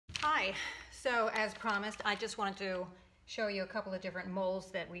Hi, so as promised, I just wanted to show you a couple of different molds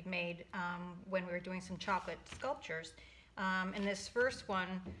that we've made when we were doing some chocolate sculptures. And this first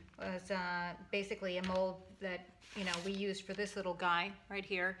one was basically a mold that we used for this little guy right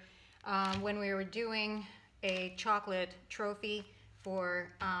here when we were doing a chocolate trophy for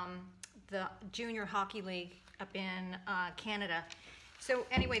the Junior Hockey League up in Canada. So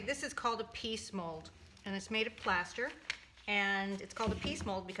anyway, this is called a piece mold, and it's made of plaster. And it's called a piece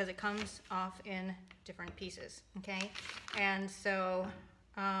mold because it comes off in different pieces, okay? And so,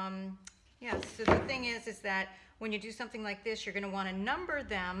 yeah, so the thing is that when you do something like this, you're gonna wanna number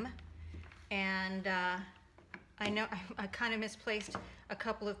them. And I know I kind of misplaced a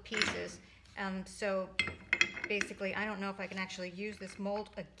couple of pieces. So basically, I don't know if I can actually use this mold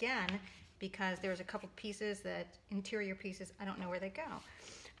again because there's a couple pieces interior pieces, I don't know where they go.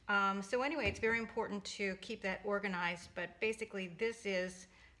 So anyway, it's very important to keep that organized, but basically this is,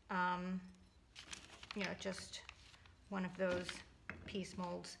 just one of those piece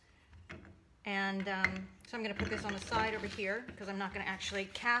molds. And so I'm going to put this on the side over here because I'm not going to actually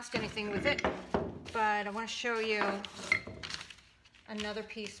cast anything with it, but I want to show you another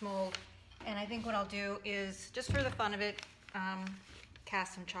piece mold. And I think what I'll do is, just for the fun of it,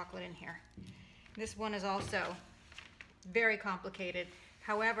 cast some chocolate in here. This one is also very complicated.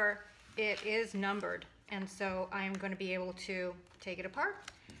 However, it is numbered, and so I'm going to be able to take it apart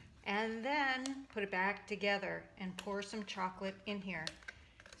and then put it back together and pour some chocolate in here.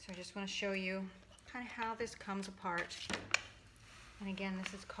 So I just want to show you kind of how this comes apart. And again,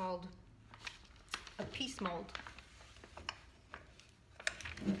 this is called a piece mold.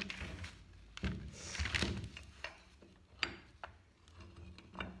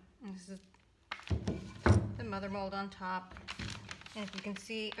 And this is the mother mold on top. And if you can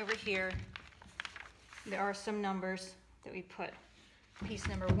see over here, there are some numbers that we put. Piece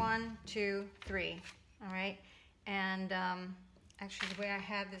number 1, 2, 3, all right? And actually the way I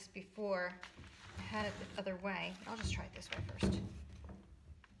had this before, I had it the other way. I'll just try it this way first.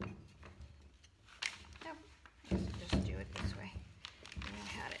 Nope, I'll just do it this way. And I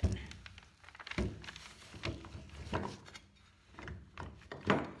had it.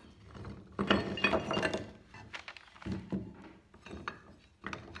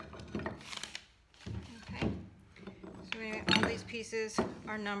 Pieces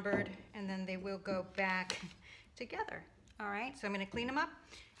are numbered, and then they will go back together. All right, so I'm going to clean them up,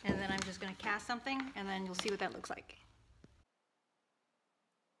 and then I'm just going to cast something, and then you'll see what that looks like.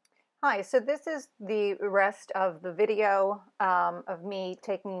 Hi, so this is the rest of the video of me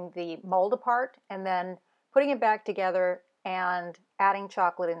taking the mold apart and then putting it back together and adding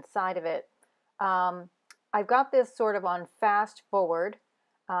chocolate inside of it. I've got this sort of on fast forward,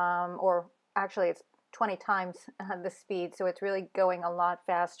 or actually it's 20 times the speed, so it's really going a lot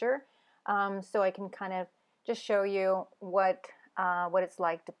faster. So I can kind of just show you what it's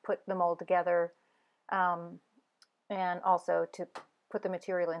like to put the mold together, and also to put the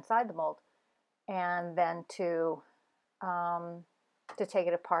material inside the mold, and then to take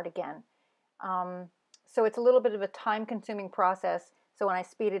it apart again. So it's a little bit of a time-consuming process. So when I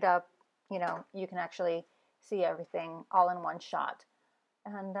speed it up, you can actually see everything all in one shot.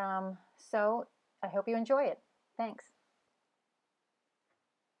 And so I hope you enjoy it. Thanks.